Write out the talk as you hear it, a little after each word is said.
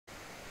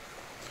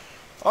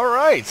All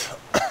right.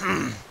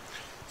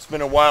 It's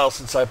been a while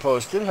since I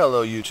posted.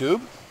 Hello,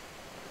 YouTube.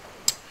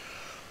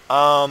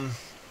 Um,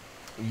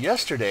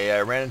 Yesterday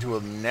I ran into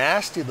a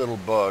nasty little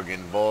bug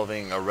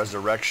involving a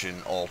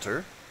resurrection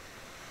altar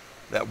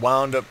that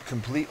wound up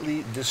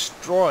completely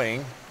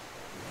destroying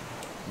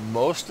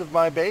most of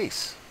my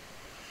base.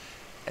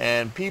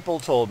 And people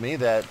told me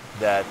that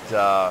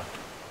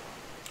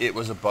it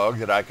was a bug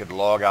that I could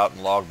log out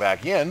and log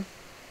back in,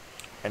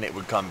 and it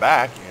would come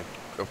back.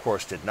 It, of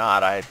course, did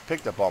not. I had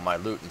picked up all my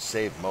loot and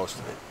saved most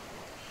of it.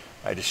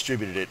 I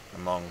distributed it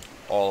among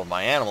all of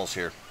my animals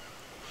here.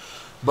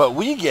 But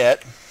we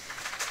get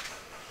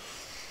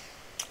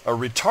a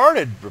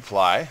retarded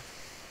reply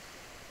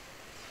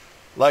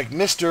like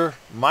Mr.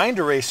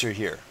 MindEraser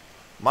here.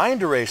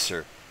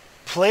 MindEraser,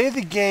 play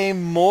the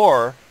game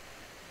more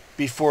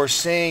before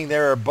saying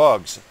there are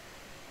bugs.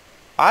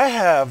 I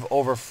have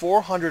over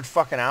 400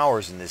 fucking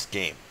hours in this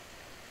game.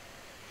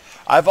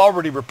 I've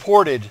already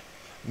reported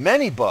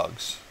many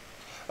bugs.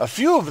 A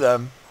few of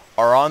them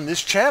are on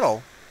this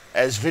channel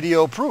as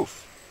video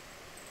proof.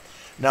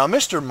 Now,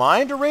 Mr.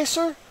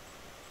 MindEraser,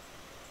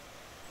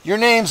 your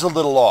name's a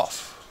little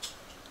off.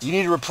 You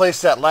need to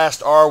replace that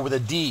last R with a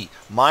D.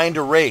 Mind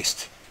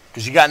erased.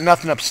 Because you got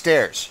nothing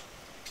upstairs.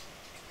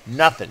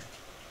 Nothing.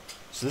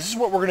 So this is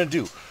what we're going to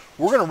do.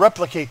 We're going to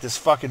replicate this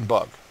fucking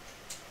bug.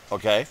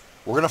 Okay?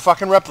 We're going to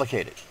fucking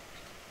replicate it.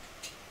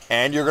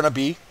 And you're going to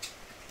be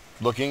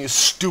looking as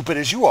stupid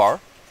as you are.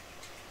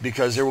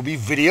 Because there will be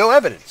video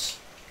evidence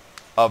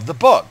of the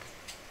bug.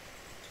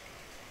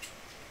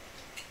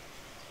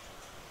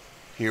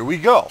 Here we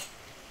go.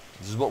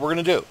 This is what we're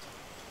going to do.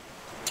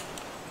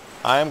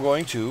 I am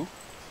going to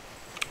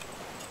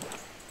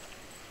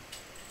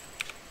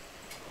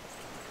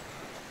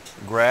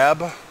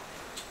grab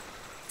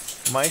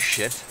my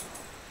shit.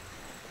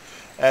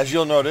 As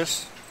you'll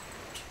notice,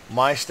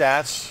 my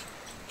stats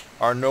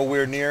are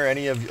nowhere near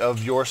any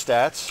of your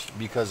stats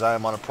because I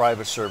am on a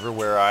private server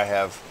where I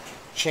have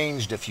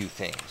changed a few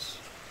things.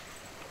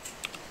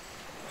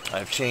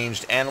 I've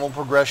changed animal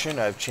progression.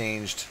 I've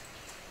changed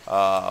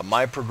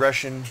my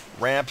progression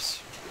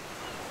ramps.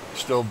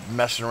 Still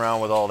messing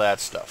around with all that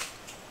stuff.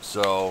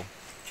 So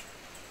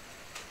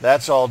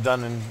that's all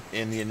done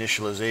in the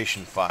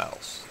initialization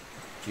files.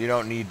 You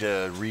don't need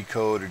to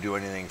recode or do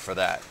anything for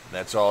that.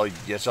 That's all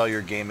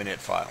your game init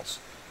files.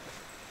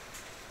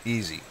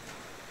 Easy.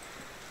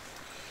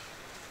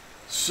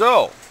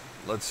 So,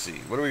 let's see.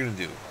 What are we going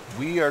to do?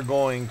 We are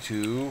going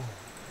to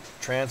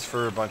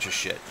transfer a bunch of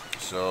shit.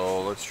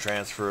 So, let's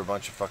transfer a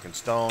bunch of fucking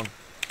stone.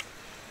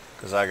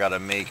 Because I got to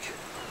make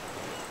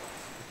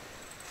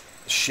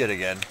shit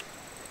again.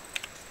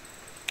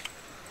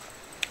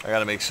 I got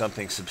to make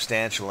something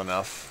substantial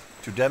enough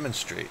to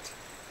demonstrate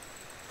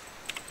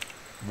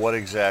what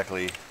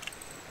exactly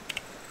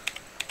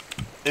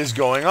is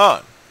going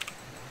on.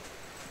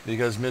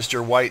 Because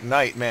Mr. White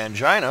Knight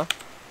Mangina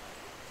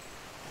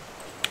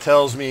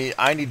tells me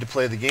I need to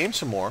play the game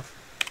some more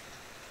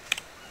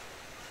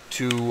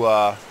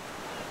to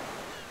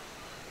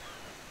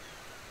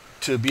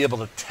be able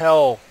to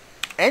tell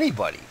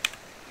anybody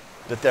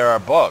that there are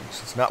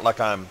bugs. It's not like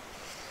I'm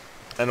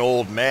an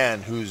old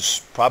man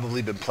who's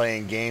probably been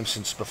playing games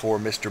since before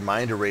Mr.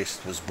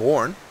 MindErased was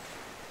born.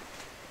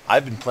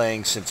 I've been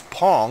playing since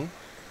Pong.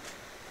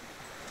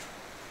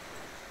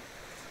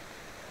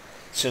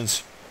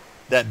 Since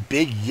that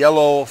big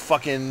yellow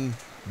fucking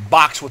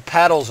box with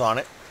paddles on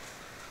it.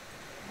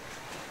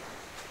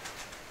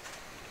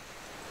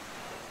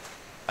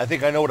 I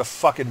think I know what a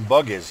fucking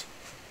bug is.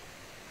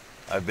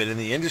 I've been in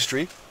the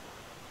industry.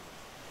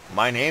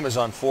 My name is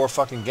on 4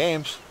 fucking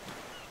games.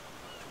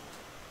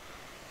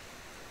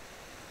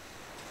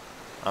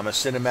 I'm a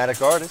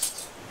cinematic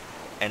artist,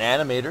 an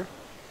animator,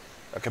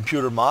 a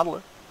computer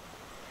modeler.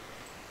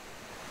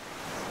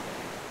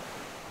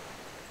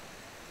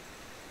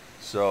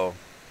 So,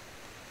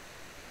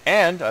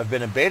 and I've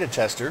been a beta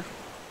tester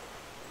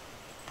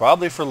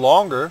probably for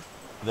longer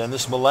than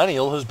this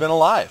millennial has been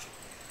alive.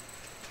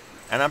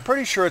 And I'm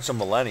pretty sure it's a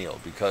millennial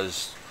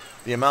because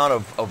the amount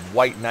of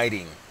white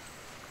knighting,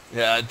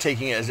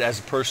 taking it as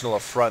a personal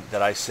affront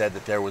that I said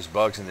that there was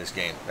bugs in this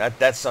game.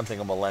 That's something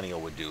a millennial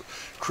would do.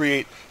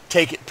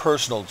 Take it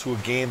personal to a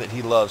game that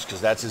he loves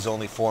because that's his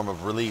only form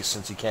of release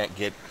since he can't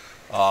get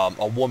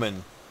a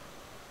woman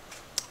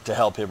to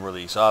help him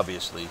release,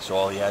 obviously. So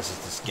all he has is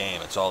this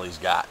game. It's all he's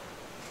got.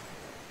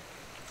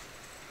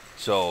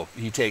 So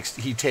he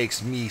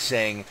takes me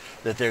saying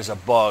that there's a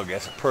bug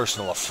as a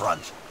personal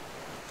affront.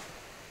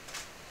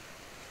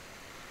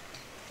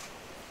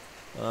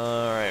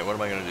 Alright, what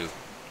am I going to do?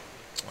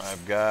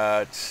 I've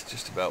got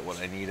just about what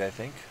I need, I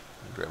think.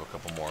 I'll grab a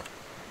couple more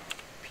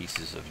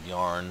pieces of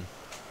yarn.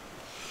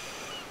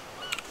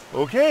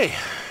 Okay,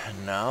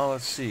 now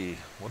let's see.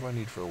 What do I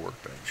need for a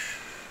workbench?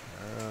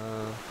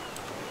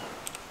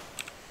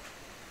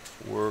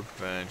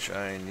 Workbench,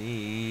 I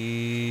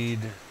need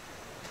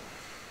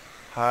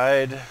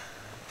hide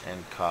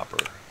and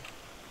copper.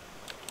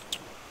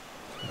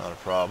 Not a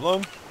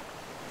problem.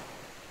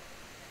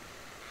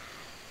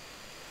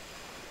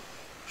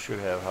 Should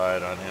have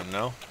hide on him,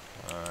 no?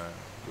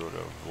 Go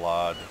to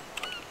Vlad.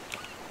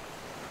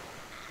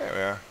 There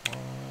we are.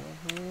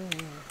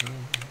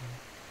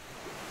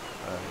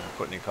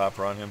 Put any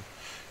copper on him?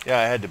 Yeah,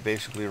 I had to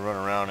basically run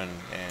around and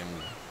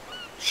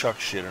chuck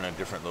shit in a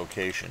different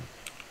location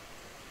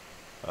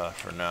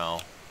for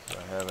now. Do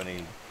I have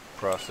any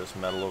processed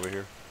metal over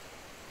here?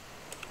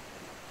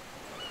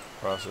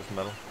 Processed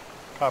metal?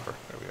 Copper.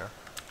 There we are.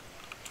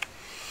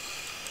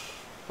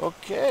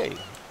 Okay.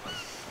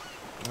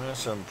 There's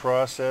some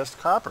processed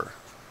copper.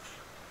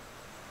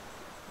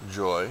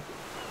 Joy.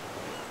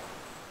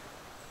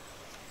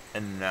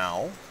 And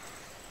now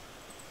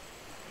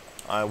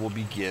I will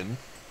begin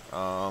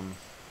to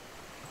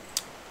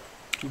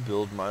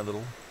build my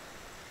little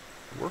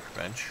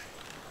workbench.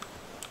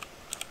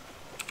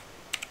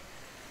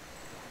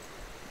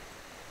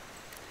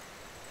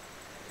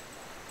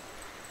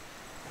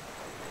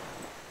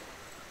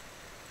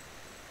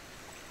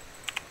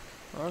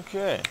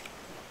 Okay.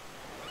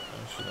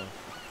 I should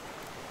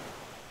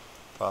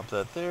pop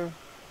that there.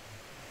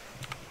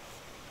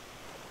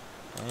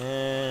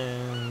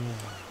 And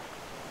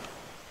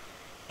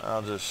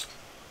I'll just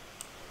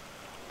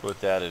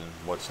put that in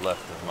what's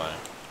left of my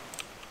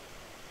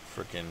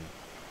frickin'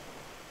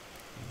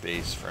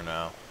 base for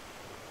now.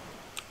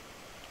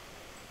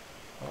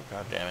 Oh,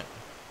 god damn it.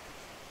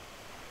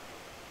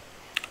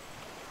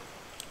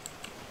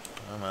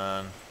 Come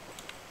on.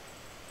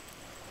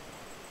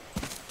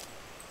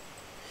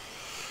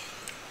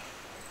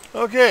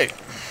 Okay.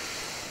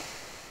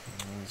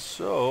 And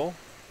so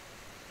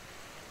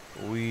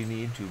we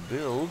need to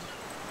build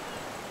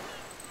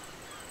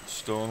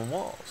stone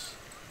walls.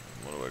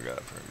 What do I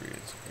got for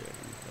ingredients? Okay,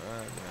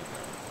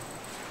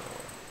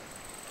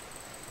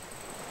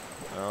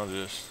 I'll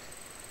just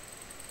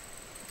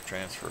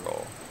transfer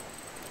all.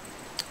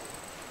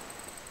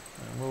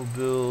 And we'll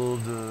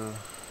build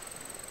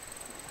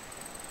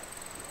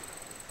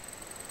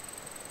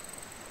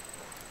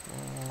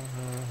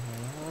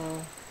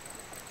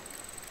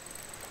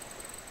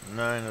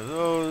 9 of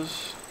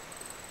those.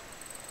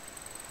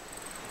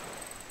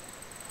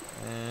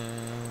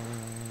 And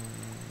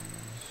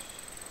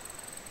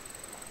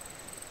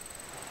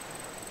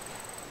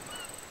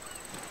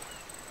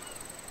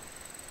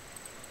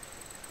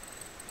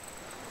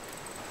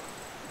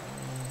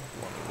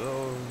one of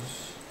those.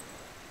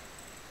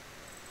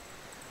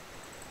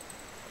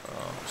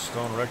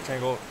 Stone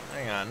rectangle.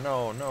 Hang on.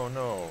 No.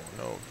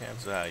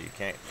 Cancel that. You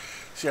can't.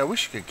 See, I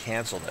wish you could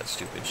cancel that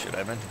stupid shit.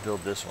 I meant to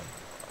build this one.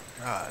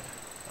 Oh, God.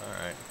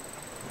 Alright.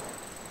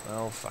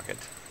 Well, fuck it.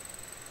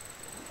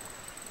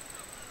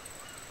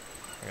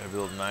 I gotta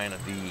build 9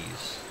 of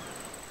these.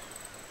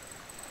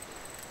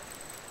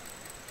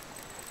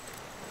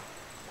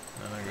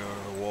 Then I go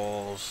to the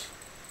walls.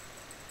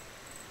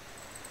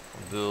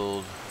 I'll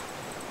build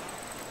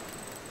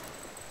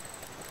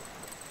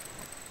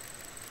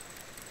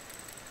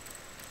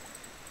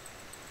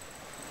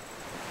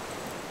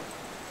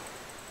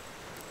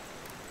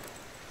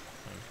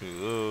do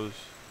those.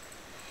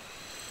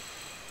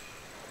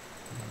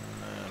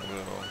 And then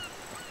we'll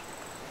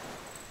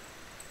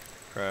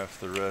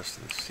craft the rest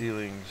of the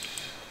ceilings.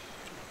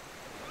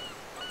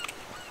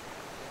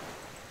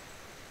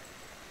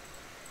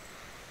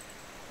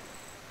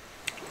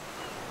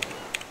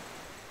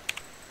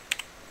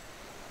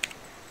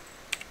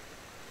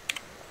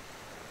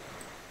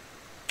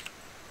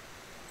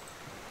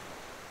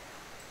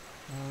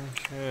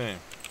 Okay.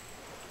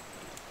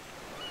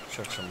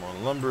 Chuck some more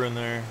lumber in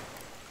there.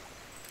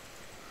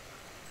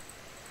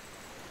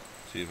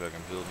 See if I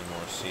can build any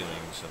more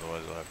ceilings,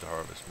 otherwise I'll have to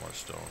harvest more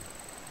stone.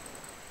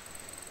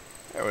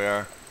 There we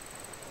are.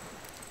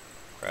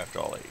 Craft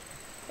all 8.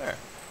 There.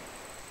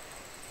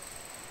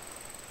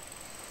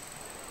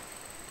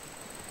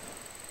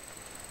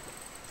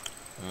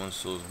 And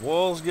once those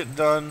walls get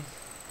done,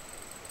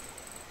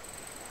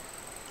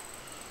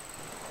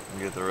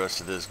 we'll get the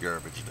rest of this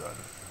garbage done.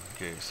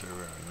 Okay, so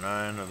we're at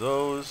 9 of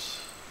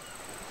those.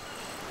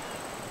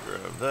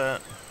 Grab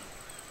that.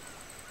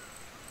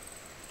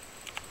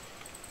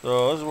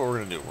 So this is what we're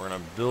gonna do. We're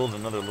gonna build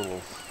another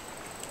little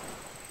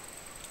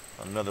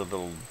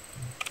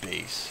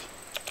base.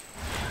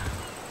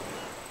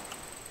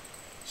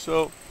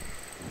 So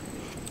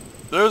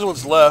there's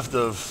what's left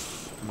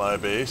of my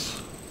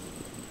base.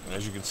 And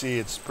as you can see,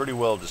 it's pretty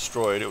well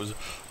destroyed. It was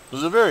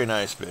a very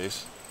nice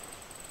base.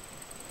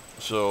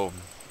 So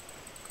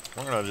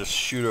we're gonna just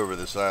shoot over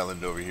this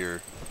island over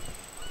here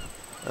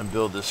and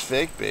build this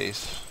fake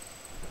base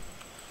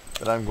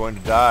that I'm going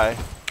to die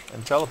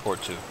and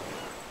teleport to.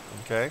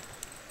 Okay.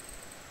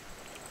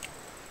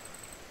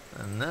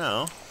 And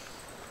now,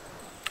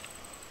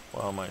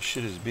 while my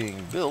shit is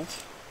being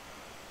built,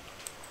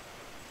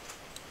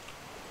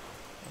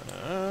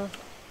 2,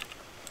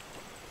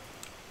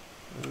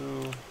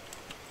 3,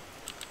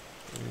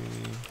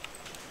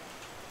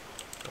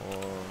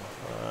 4,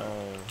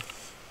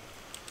 5,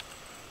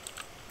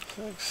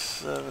 6,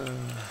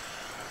 7,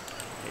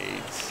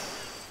 8,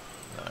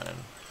 9.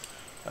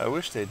 I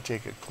wish they'd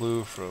take a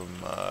clue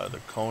from the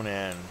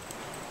Conan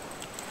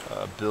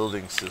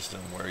building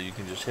system, where you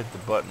can just hit the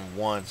button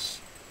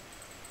once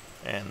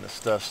and the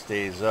stuff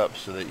stays up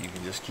so that you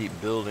can just keep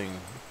building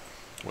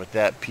with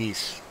that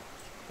piece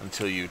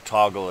until you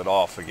toggle it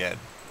off again.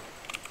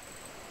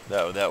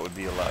 That would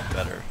be a lot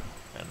better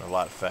and a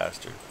lot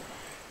faster,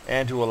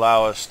 and to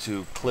allow us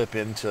to clip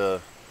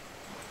into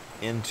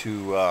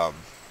the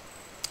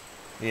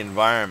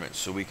environment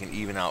so we can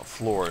even out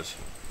floors.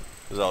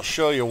 Because I'll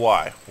show you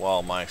why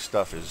while my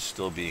stuff is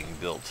still being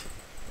built.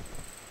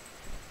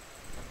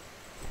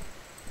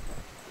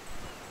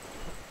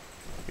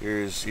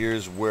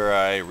 Here's where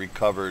I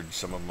recovered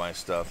some of my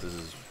stuff. This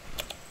is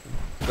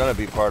going to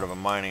be part of a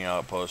mining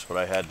outpost, but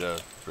I had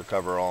to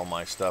recover all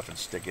my stuff and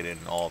stick it in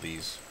all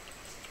these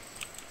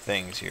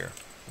things here.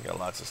 We got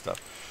lots of stuff.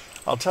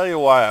 I'll tell you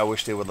why I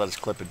wish they would let us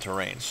clip in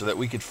terrain, so that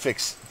we could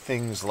fix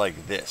things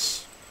like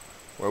this,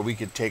 where we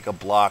could take a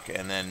block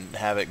and then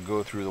have it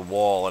go through the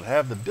wall and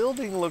have the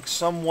building look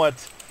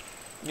somewhat,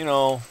 you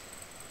know,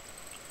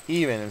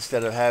 even,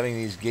 instead of having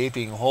these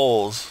gaping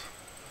holes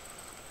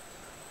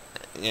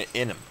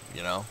in them,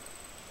 you know,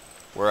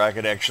 where I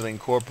could actually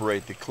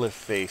incorporate the cliff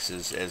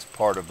faces as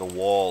part of the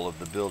wall of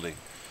the building.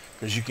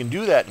 Because you can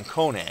do that in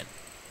Conan.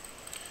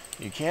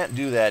 You can't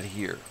do that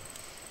here.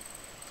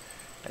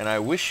 And I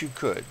wish you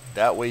could.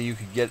 That way you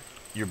could get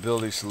your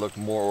buildings to look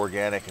more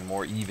organic and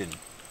more even.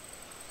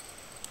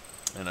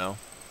 You know?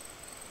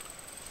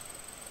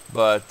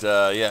 But,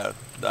 yeah,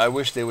 I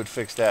wish they would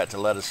fix that to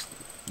let us,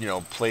 you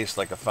know, place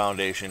like a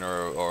foundation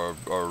or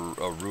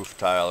a roof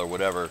tile or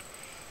whatever,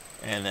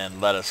 and then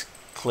let us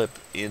clip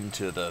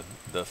into the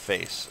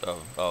face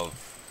of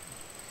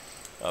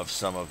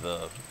some of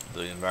the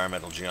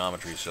environmental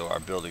geometry, so our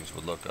buildings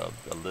would look a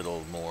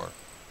little more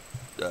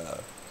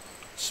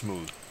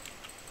smooth.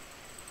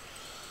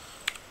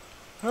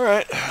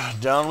 Alright,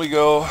 down we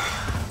go.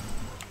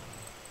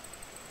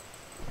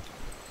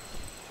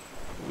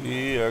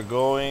 We are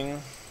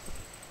going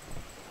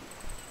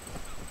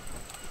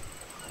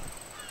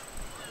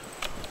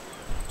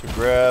to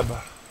grab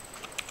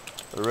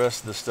the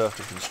rest of the stuff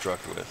to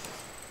construct with.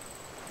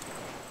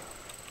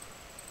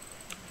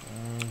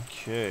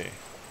 Okay.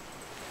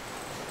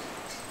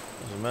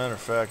 As a matter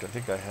of fact, I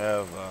think I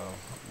have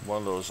one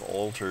of those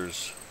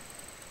altars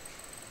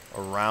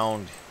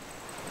around,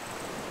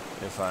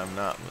 if I'm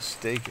not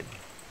mistaken.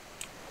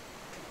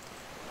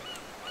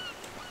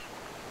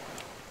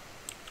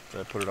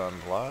 Did I put it on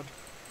Vlad?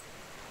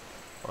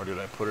 Or did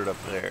I put it up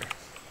there?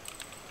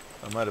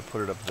 I might have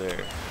put it up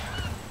there.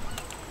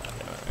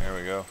 There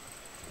we go.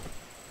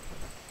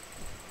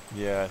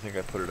 Yeah, I think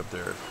I put it up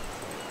there.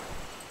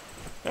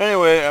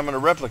 Anyway, I'm going to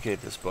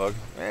replicate this bug,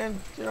 and,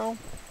 you know,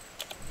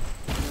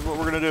 this is what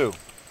we're going to do.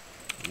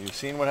 You've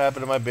seen what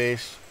happened to my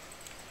base.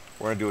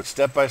 We're going to do it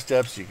step by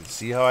step so you can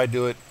see how I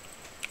do it.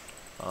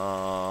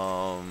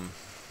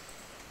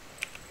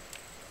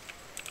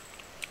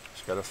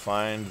 Just got to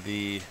find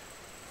the...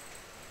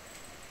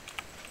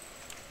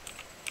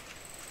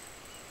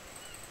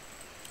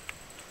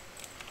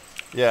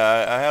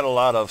 Yeah, I had a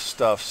lot of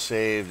stuff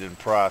saved and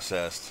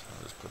processed.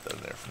 I'll just put that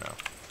in there for now.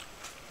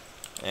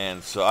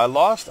 And so I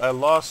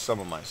lost some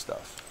of my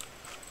stuff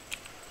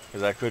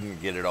because I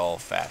couldn't get it all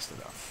fast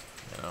enough,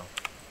 you know.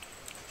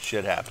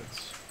 Shit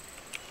happens.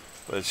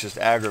 But it's just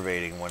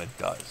aggravating when it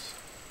does.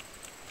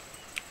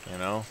 You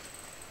know?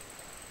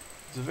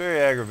 It's a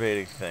very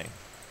aggravating thing.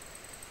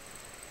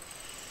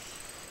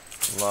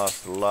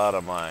 Lost a lot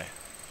of my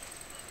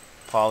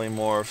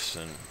polymorphs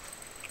and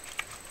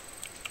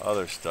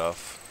other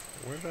stuff.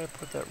 Where did I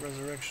put that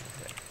resurrection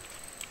thing?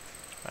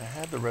 I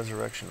had the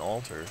resurrection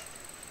altar.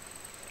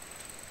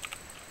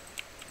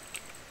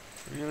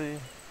 Really?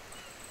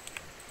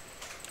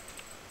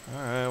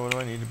 Alright, what do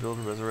I need to build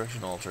a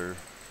resurrection altar?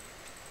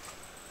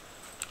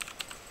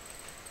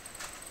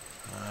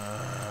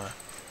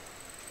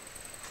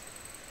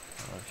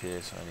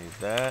 Okay, so I need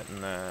that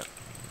and that.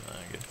 And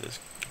I get this.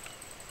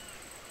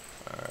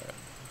 Alright.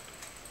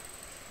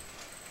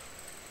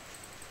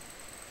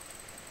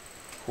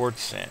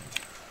 Quartz sand.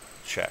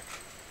 Check.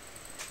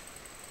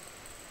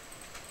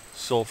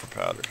 Sulfur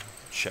powder.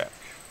 Check.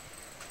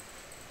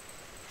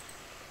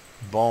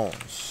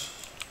 Bones.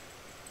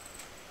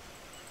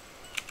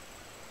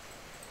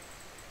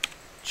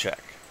 Check.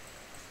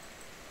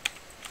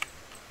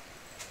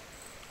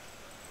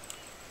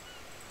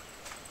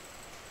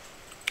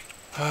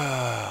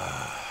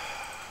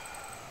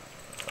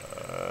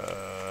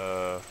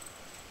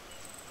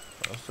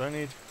 What else do I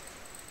need?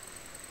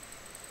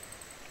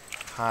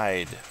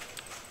 Hide.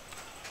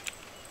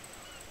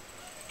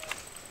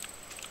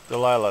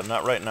 Delilah,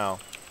 not right now.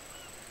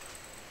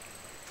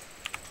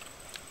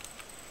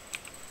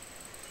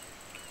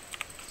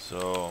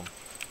 So,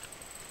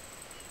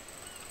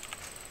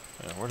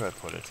 yeah, where did I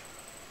put it?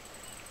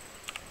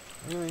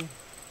 Really?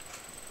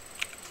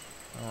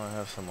 Oh, I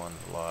have some on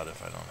the lot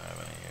if I don't have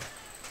any here.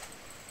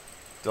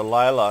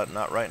 Delilah,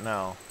 not right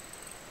now.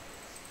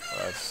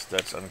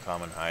 That's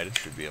uncommon hide. It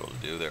should be able to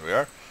do. There we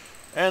are.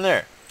 And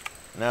there.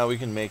 Now we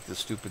can make the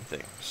stupid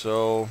thing.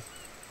 So,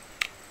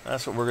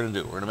 that's what we're going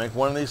to do. We're going to make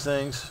one of these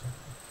things.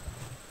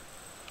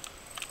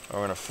 We're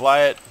going to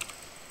fly it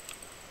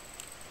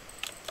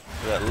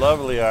to that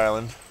lovely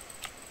island.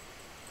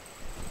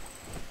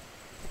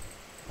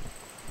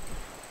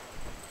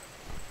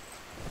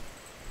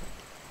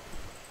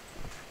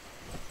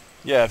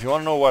 Yeah, if you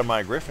want to know why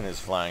my Griffin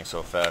is flying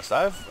so fast,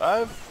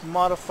 I've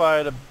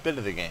modified a bit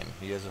of the game.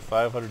 He has a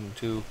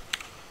 502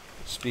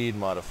 speed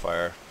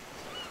modifier.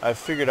 I've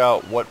figured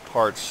out what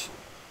parts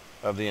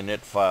of the init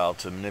file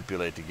to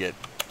manipulate to get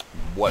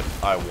what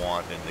I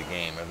want in the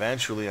game.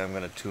 Eventually I'm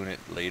going to tune it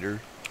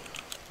later.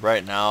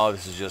 Right now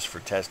this is just for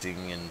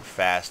testing and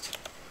fast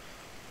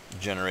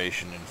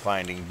generation and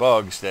finding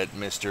bugs that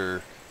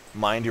Mr.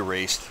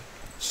 MindErased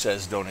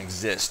says don't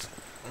exist.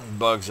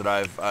 Bugs that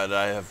I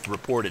have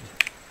reported.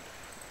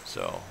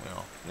 So, I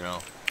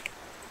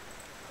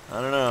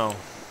don't know.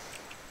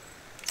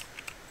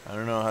 I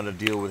don't know how to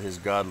deal with his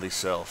godly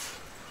self.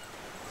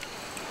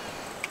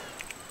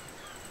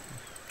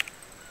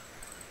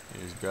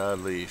 His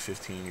godly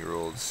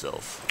 15-year-old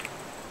self.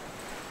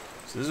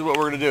 So this is what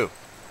we're going to do.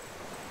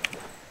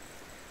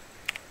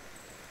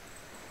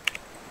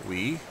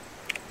 We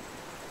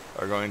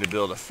are going to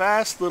build a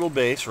fast little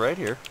base right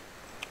here.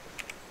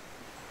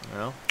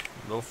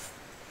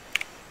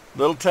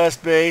 Little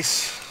test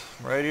base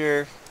right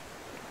here.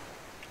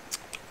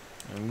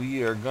 And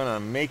we are going to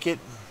make it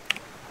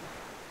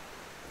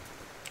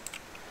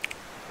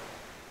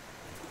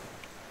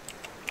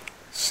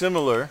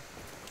similar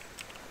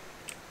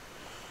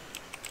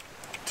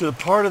to the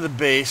part of the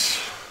base,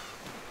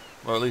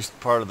 or at least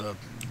part of the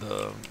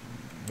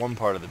one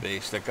part of the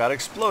base that got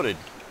exploded.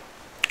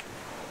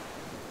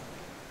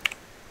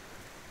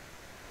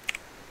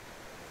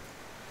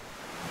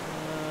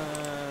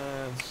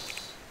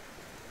 Let's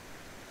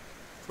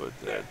put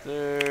that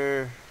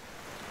there.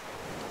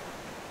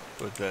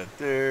 Put that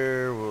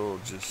there. We'll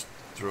just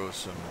throw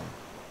some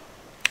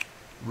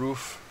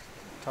roof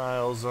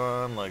tiles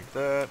on like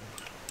that.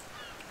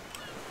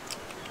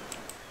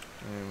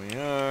 There we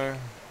are.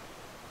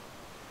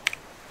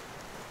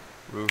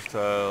 Roof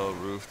tile,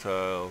 roof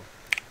tile,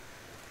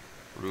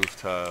 roof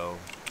tile.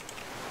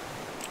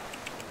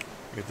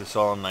 Get this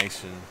all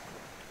nice and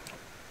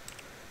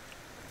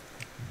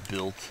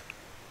built.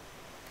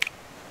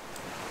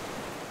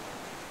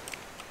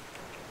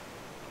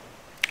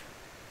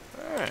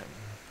 Alright,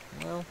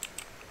 well,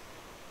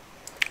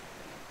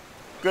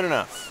 good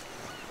enough.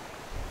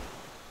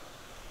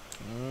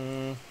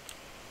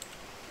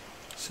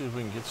 See if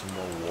we can get some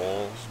more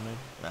walls, maybe?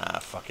 Nah,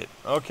 fuck it.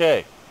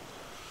 Okay.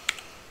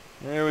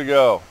 There we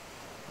go.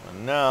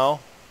 And now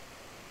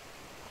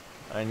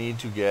I need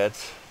to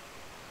get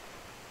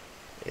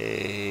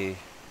a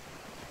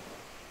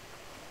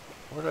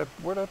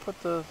where'd I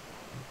put the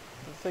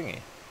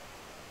thingy?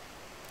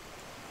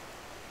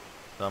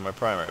 It's on my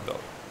primary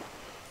build.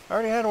 I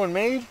already had one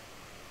made?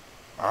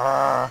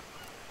 Ah.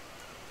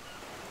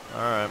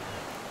 Alright.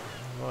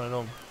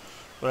 Well,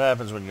 what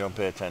happens when you don't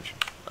pay attention?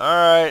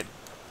 Alright.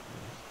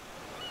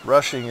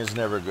 Rushing is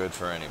never good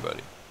for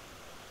anybody.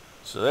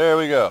 So there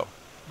we go.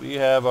 We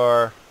have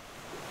our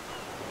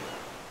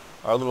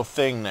little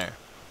thing there.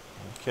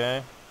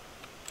 Okay.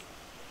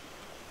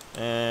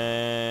 And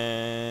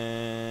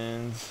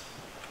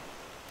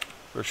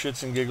for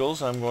shits and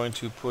giggles, I'm going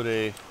to put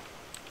a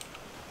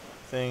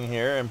thing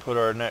here and put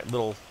our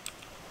little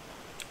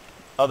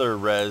other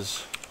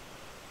res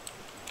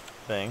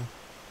thing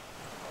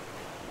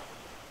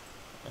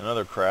and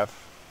other crap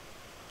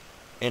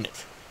in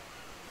it.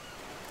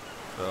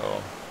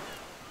 So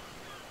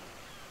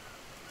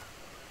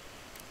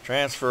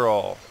transfer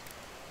all.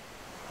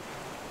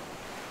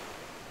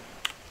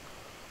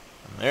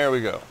 And there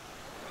we go.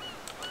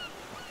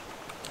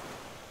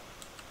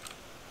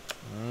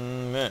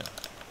 Man.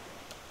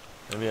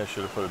 Maybe I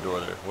should have put a door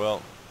there.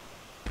 Well,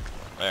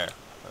 there.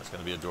 That's going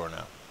to be a door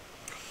now.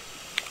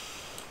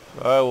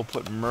 I will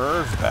put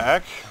Merv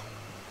back.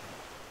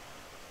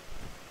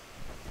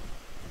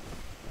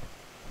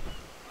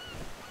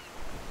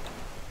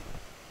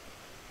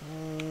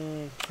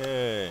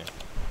 Okay.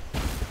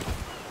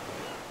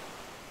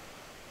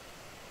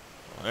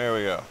 There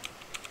we go.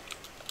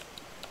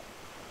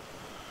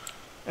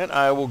 And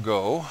I will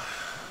go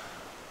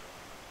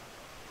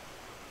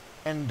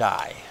and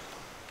die.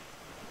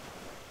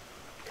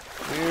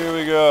 Here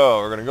we go.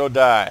 We're going to go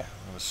die.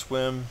 I'm going to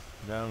swim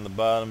down in the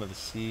bottom of the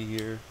sea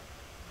here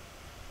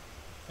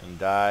and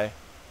die.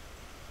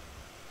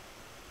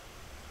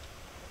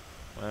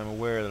 I'm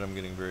aware that I'm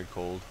getting very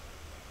cold.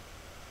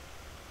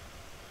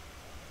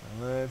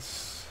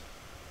 Let's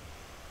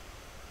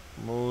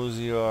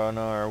mosey on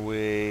our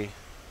way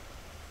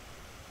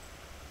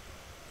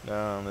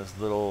down this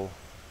little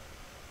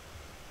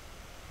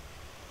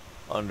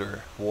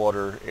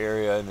underwater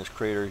area in this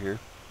crater here.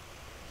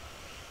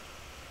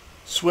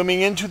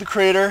 Swimming into the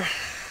crater.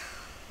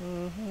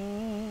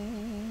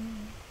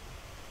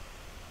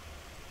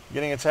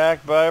 Getting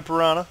attacked by a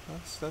piranha.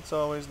 That's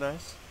always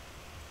nice.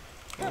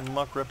 Little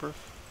muck rippers.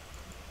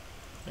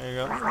 There you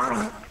go.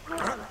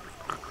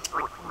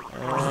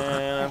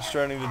 And I'm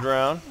starting to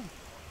drown.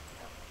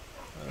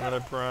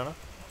 Another piranha.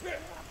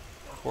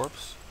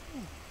 Corpse.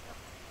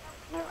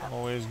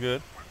 Always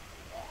good.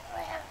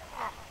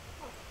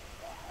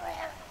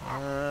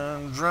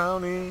 And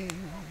drowning.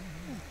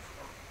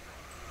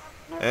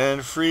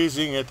 And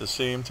freezing at the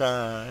same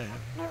time.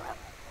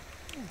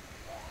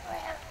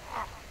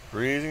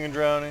 Freezing and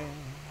drowning.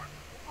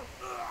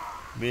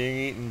 Being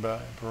eaten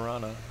by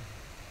piranha.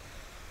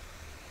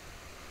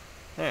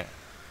 Yeah.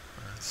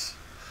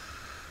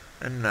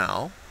 And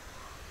now,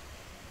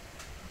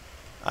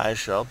 I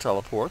shall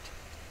teleport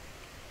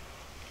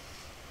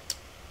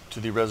to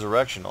the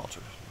resurrection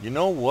altar. You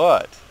know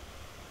what?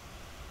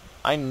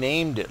 I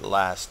named it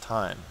last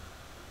time,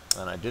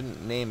 and I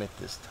didn't name it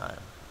this time.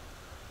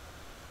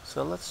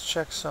 So let's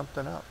check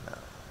something out now.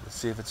 Let's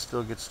see if it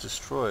still gets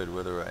destroyed,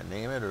 whether I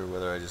name it or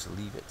whether I just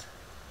leave it.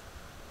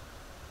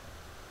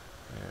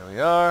 There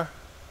we are.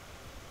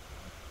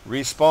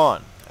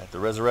 Respawn at the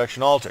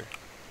resurrection altar.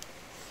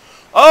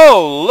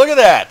 Oh, look at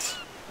that!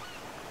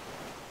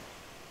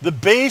 The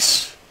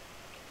base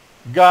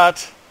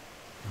got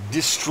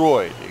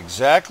destroyed,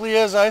 exactly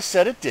as I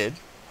said it did.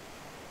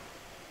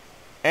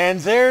 And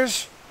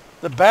there's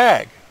the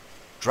bag.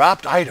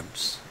 Dropped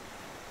items.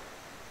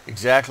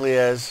 Exactly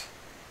as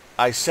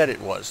I said it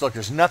was. Look,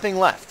 there's nothing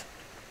left.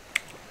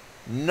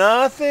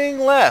 Nothing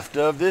left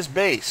of this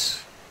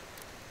base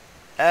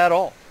at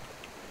all.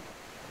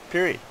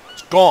 Period.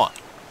 It's gone.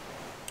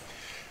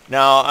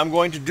 Now, I'm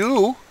going to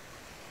do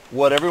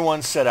what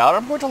everyone set out.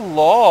 I'm going to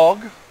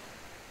log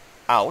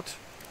out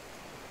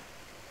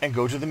and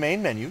go to the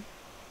main menu.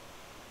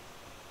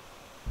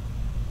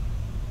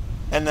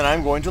 And then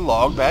I'm going to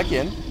log back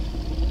in.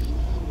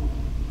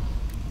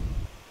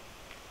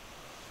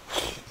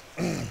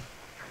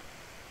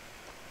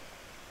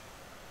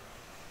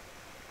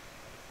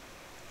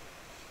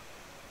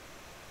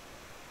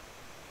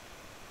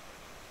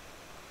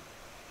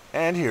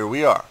 And here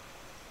we are.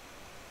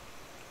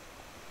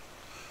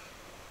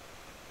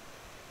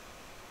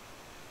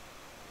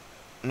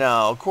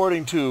 Now,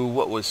 according to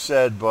what was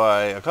said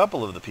by a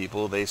couple of the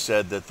people, they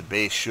said that the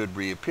base should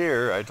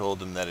reappear. I told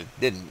them that it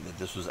didn't, that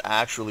this was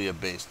actually a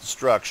base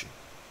destruction.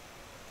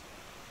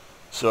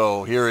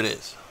 So, here it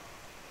is.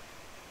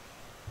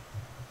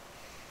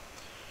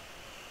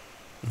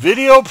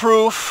 Video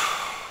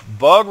proof,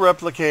 bug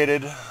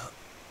replicated,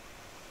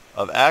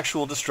 of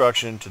actual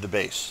destruction to the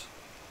base.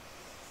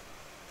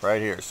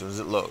 Right here, as soon as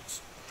it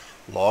loads.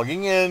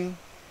 Logging in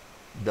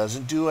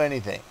doesn't do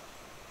anything.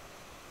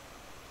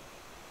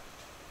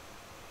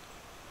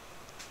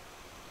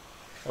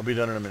 I'll be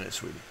done in a minute,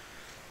 sweetie.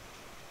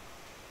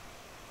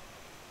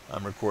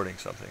 I'm recording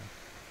something.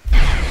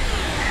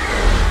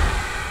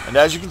 And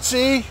as you can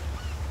see,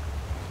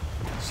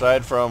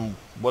 aside from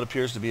what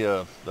appears to be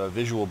a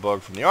visual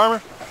bug from the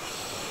armor,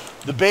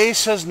 the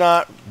base has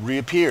not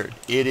reappeared.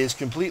 It is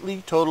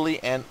completely,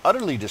 totally, and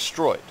utterly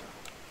destroyed.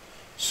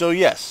 So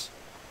yes,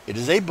 it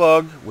is a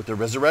bug with the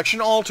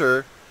resurrection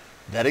altar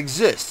that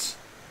exists.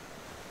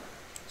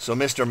 So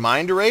Mr.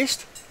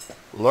 MindErased,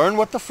 learn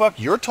what the fuck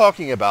you're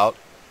talking about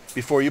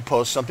before you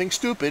post something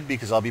stupid,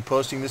 because I'll be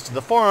posting this to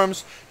the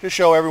forums to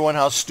show everyone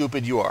how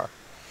stupid you are.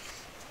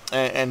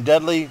 And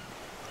Deadly,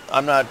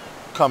 I'm not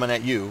coming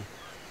at you.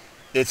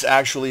 It's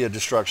actually a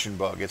destruction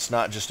bug. It's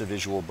not just a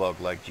visual bug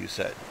like you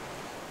said.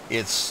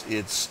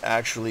 It's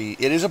actually,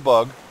 it is a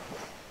bug,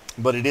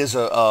 but it is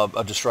a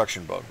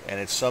destruction bug. And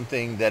it's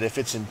something that if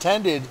it's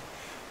intended,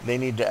 they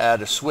need to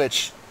add a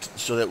switch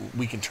so that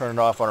we can turn it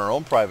off on our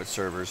own private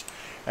servers.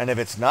 And if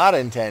it's not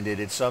intended,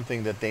 it's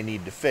something that they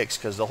need to fix,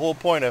 because the whole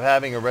point of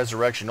having a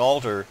resurrection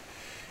altar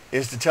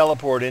is to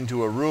teleport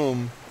into a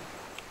room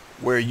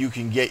where you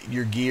can get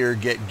your gear,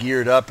 get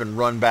geared up, and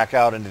run back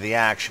out into the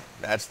action.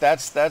 That's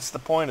the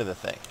point of the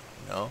thing,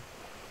 you know.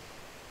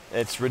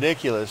 It's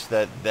ridiculous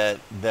that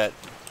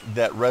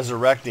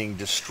resurrecting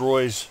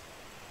destroys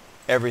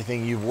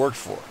everything you've worked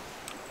for.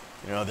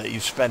 You know, that you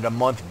spend a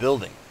month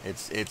building.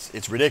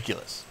 It's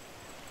ridiculous.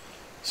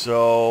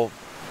 So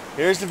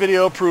here's the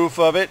video proof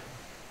of it.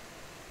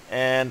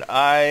 And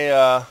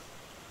I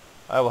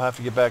will have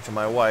to get back to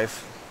my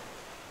wife,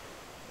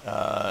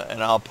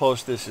 and I'll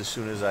post this as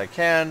soon as I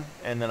can,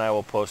 and then I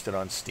will post it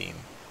on Steam.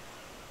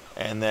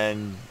 And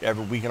then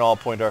we can all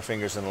point our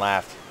fingers and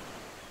laugh,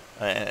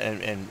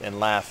 and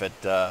laugh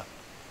at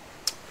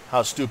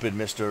how stupid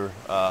Mr.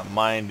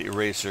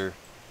 MindEraser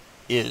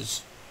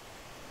is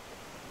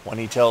when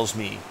he tells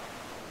me,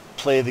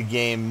 play the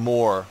game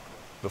more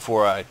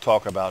before I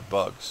talk about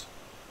bugs.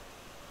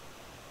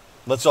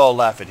 Let's all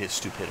laugh at his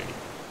stupidity.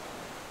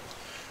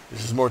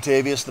 This is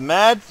Mortavius the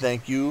Mad.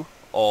 Thank you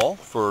all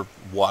for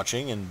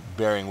watching and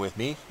bearing with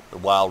me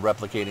while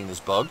replicating this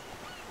bug.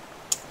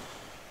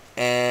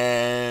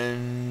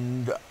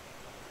 And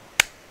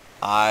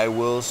I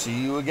will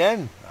see you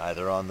again,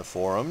 either on the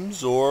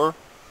forums or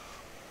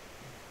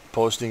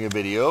posting a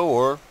video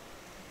or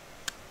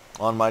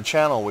on my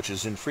channel, which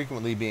is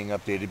infrequently being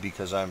updated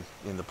because I'm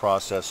in the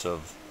process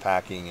of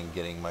packing and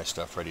getting my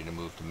stuff ready to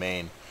move to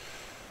Maine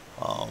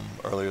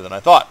earlier than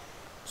I thought.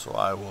 So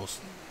I will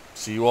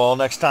see you all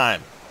next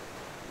time.